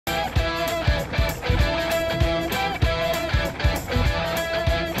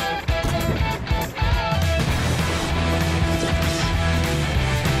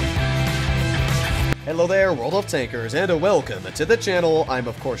Hello there, World of Tankers, and welcome to the channel. I'm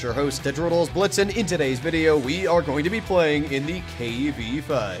of course your host, Droodles, Blitz, and in today's video, we are going to be playing in the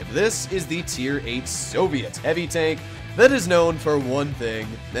KV-5. This is the Tier 8 Soviet heavy tank that is known for one thing,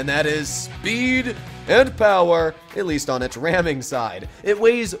 and that is speed and power, at least on its ramming side. It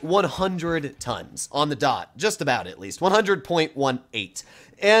weighs 100 tons on the dot, just about at least, 100.18.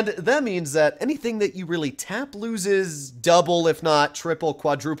 And that means that anything that you really tap loses double, if not triple,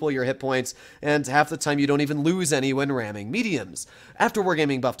 quadruple your hit points, and half the time you don't even lose any when ramming mediums. After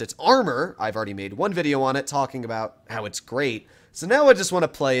Wargaming buffed its armor, I've already made one video on it talking about how it's great, so now I just want to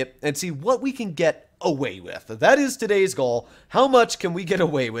play it and see what we can get away with. That is today's goal. How much can we get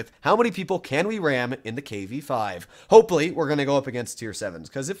away with? How many people can we ram in the KV-5? Hopefully, we're going to go up against Tier 7s,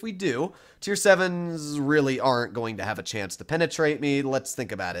 because if we do, Tier 7s really aren't going to have a chance to penetrate me. Let's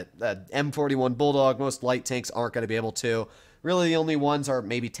think about it. M41 Bulldog, most light tanks aren't going to be able to. Really, the only ones are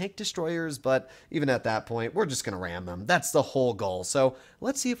maybe tank destroyers, but even at that point, we're just going to ram them. That's the whole goal. So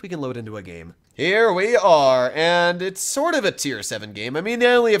let's see if we can load into a game. Here we are, and it's sort of a Tier 7 game. I mean, they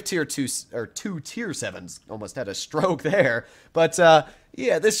only have Tier 2, or 2 Tier 7s. Almost had a stroke there. But,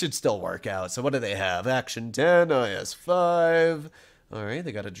 yeah, this should still work out. So what do they have? Action 10, IS-5. Alright,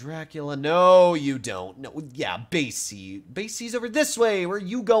 they got a Dracula. No, you don't. No, yeah, Base C. Base C's over this way. Where are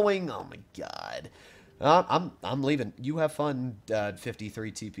you going? Oh, my God. I'm leaving. You have fun,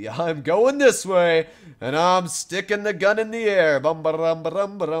 53 TP. I'm going this way, and I'm sticking the gun in the air.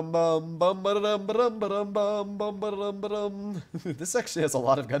 This actually has a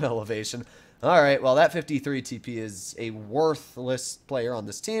lot of gun elevation. Alright, well, that 53 TP is a worthless player on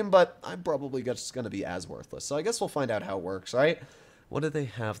this team, but I'm probably just going to be as worthless. So I guess we'll find out how it works, right? What do they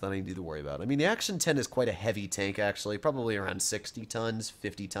have that I need to worry about? I mean, the Action 10 is quite a heavy tank, actually. Probably around 60 tons,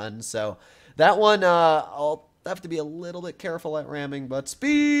 50 tons. So that one, I'll have to be a little bit careful at ramming, but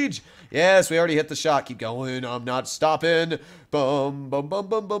speed! Yes, we already hit the shot. Keep going. I'm not stopping. Bum, bum, bum,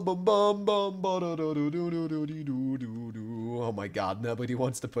 bum, bum, bum, bum, bum, oh my God, nobody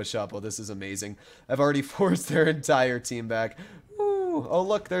wants to push up. Oh, this is amazing. I've already forced their entire team back. Oh,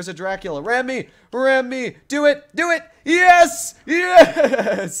 look, there's a Dracula. Ram me! Ram me! Do it! Do it! Yes!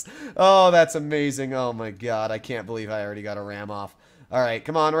 Yes! Oh, that's amazing. Oh, my God. I can't believe I already got a ram off. All right,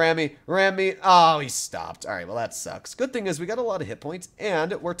 come on, ram me. Ram me. Oh, he stopped. All right, well, that sucks. Good thing is we got a lot of hit points,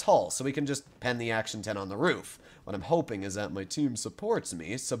 and we're tall, so we can just pen the Action 10 on the roof. What I'm hoping is that my team supports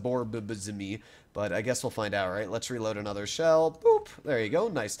me, but I guess we'll find out, right? Let's reload another shell. Boop. There you go.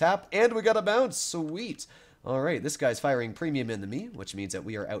 Nice tap. And we got a bounce. Sweet. Alright, this guy's firing premium into me, which means that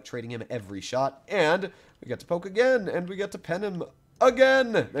we are out-trading him every shot, and we get to poke again, and we get to pen him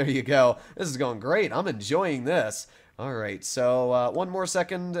again! There you go. This is going great. I'm enjoying this. Alright, so one more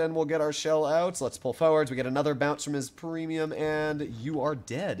second, and we'll get our shell out. Let's pull forwards. We get another bounce from his premium, and you are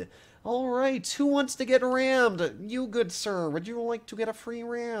dead. Alright, who wants to get rammed? You, good sir. Would you like to get a free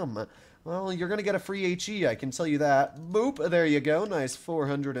ram? Well, you're going to get a free HE, I can tell you that. Boop, there you go. Nice,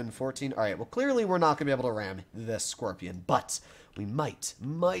 414. All right, well, clearly we're not going to be able to ram this Scorpion, but we might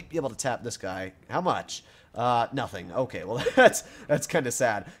be able to tap this guy. How much? Nothing. Okay, well, that's kind of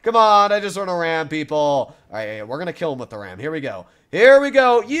sad. Come on, I just want to ram people. All right, we're going to kill him with the ram. Here we go. Here we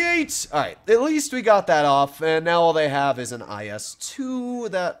go. Yeet! All right, at least we got that off, and now all they have is an IS-2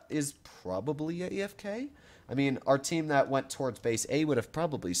 that is probably AFK. I mean, our team that went towards base A would have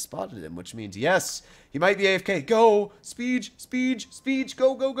probably spotted him, which means, yes, he might be AFK. Go! Speed! Speed! Speed!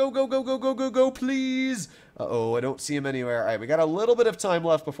 Go, go, go, go, go, go, go, go, go, please! Uh-oh, I don't see him anywhere. All right, we got a little bit of time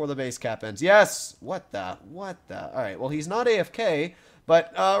left before the base cap ends. Yes! What the? What the? All right, well, he's not AFK,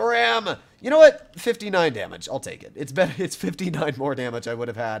 but, ram! You know what? 59 damage. I'll take it. It's better. It's 59 more damage I would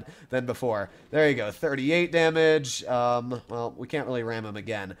have had than before. There you go. 38 damage. Well, we can't really ram him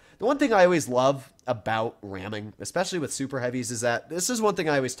again. The one thing I always love about ramming, especially with super heavies, is that this is one thing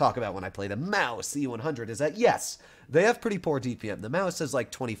I always talk about when I play the mouse, the E100, is that, yes, they have pretty poor DPM. The mouse has like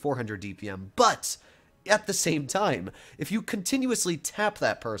 2400 DPM, but at the same time, if you continuously tap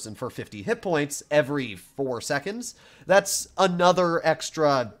that person for 50 hit points every 4 seconds, that's another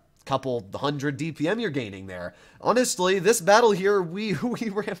extra couple hundred DPM you're gaining there. Honestly, this battle here, we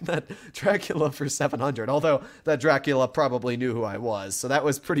ran that Dracula for 700, although that Dracula probably knew who I was, so that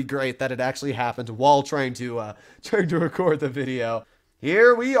was pretty great that it actually happened while trying to record the video.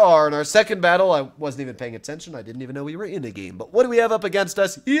 Here we are in our second battle. I wasn't even paying attention. I didn't even know we were in a game. But what do we have up against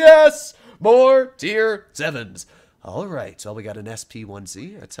us? Yes! More Tier 7s. All right, well, we got an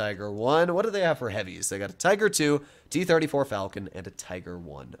SP-1Z, a Tiger 1. What do they have for heavies? They got a Tiger 2, T-34 Falcon, and a Tiger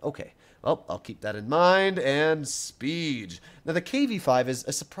 1. Okay, well, I'll keep that in mind. And speed. Now, the KV-5 is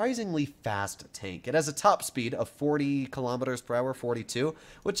a surprisingly fast tank. It has a top speed of 40 kilometers per hour, 42,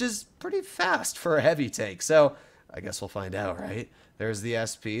 which is pretty fast for a heavy tank. So, I guess we'll find out, right? There's the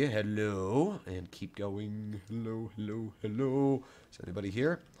SP. Hello. And keep going. Hello, hello, hello. Is anybody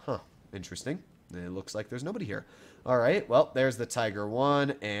here? Huh, interesting. It looks like there's nobody here. All right, well, there's the Tiger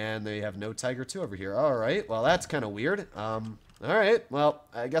 1, and they have no Tiger 2 over here. All right, well, that's kind of weird. All right, well,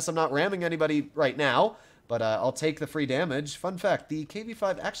 I guess I'm not ramming anybody right now, but I'll take the free damage. Fun fact, the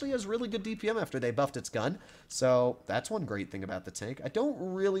KV-5 actually has really good DPM after they buffed its gun, so that's one great thing about the tank. I don't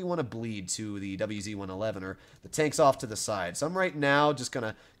really want to bleed to the WZ-111 or the tanks off to the side, so I'm right now just going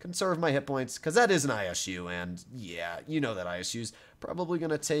to conserve my hit points, because that is an ISU, and yeah, you know that ISU's probably going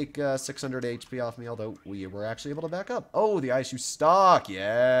to take 600 HP off me, although we were actually able to back up. Oh, the ISU stock.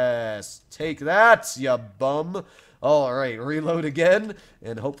 Yes. Take that, ya bum. All right, reload again,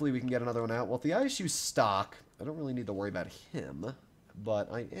 and hopefully we can get another one out. Well, the ISU stock, I don't really need to worry about him,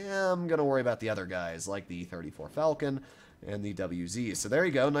 but I am going to worry about the other guys, like the 34 Falcon and the WZ. So there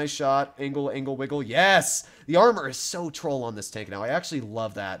you go. Nice shot. Angle, angle, wiggle. Yes! The armor is so troll on this tank now. I actually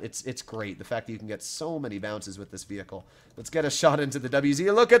love that. It's great. The fact that you can get so many bounces with this vehicle. Let's get a shot into the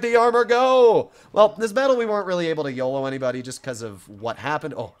WZ. Look at the armor go! Well, this battle we weren't really able to YOLO anybody just because of what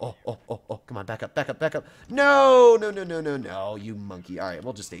happened. Oh. Come on, back up, back up, back up. No, you monkey. All right,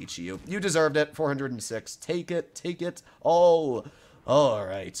 we'll just H you. You deserved it. 406. Take it, take it. Oh. All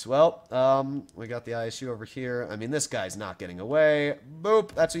right, well, we got the ISU over here. I mean, this guy's not getting away.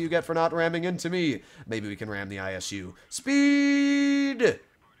 Boop, that's what you get for not ramming into me. Maybe we can ram the ISU. Speed!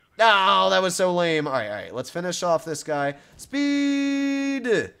 Oh, that was so lame. All right, let's finish off this guy.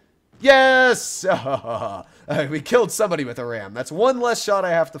 Speed! Yes! We killed somebody with a ram. That's one less shot I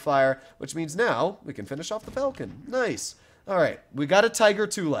have to fire, which means now we can finish off the Falcon. Nice. All right, we got a Tiger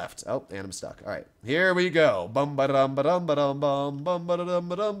 2 left. Oh, and I'm stuck. All right, here we go. Bum ba dum ba dum ba dum bum bum ba dum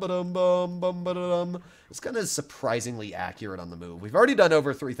ba dum ba dum bum bum ba dum. This gun is surprisingly accurate on the move. We've already done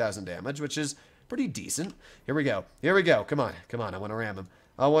over 3,000 damage, which is pretty decent. Here we go. Here we go. Come on. Come on. I want to ram him.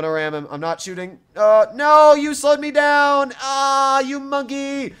 I want to ram him. I'm not shooting. No, you slowed me down. Ah, you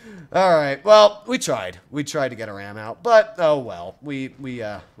monkey. All right. Well, we tried. We tried to get a ram out, but oh well. We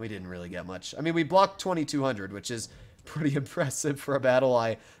didn't really get much. I mean, we blocked 2,200, which is pretty impressive for a battle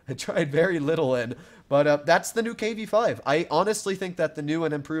I tried very little in. But that's the new KV-5. I honestly think that the new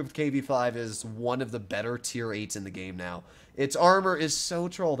and improved KV-5 is one of the better tier 8s in the game now. Its armor is so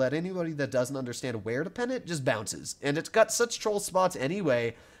troll that anybody that doesn't understand where to pen it just bounces. And it's got such troll spots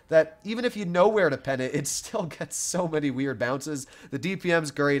anyway that even if you know where to pen it, it still gets so many weird bounces. The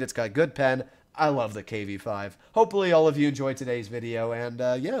DPM's great. It's got good pen. I love the KV-5. Hopefully all of you enjoyed today's video, and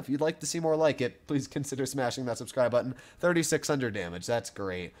yeah, if you'd like to see more like it, please consider smashing that subscribe button. 3,600 damage, that's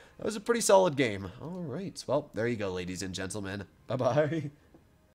great. That was a pretty solid game. All right, well, there you go, ladies and gentlemen. Bye-bye.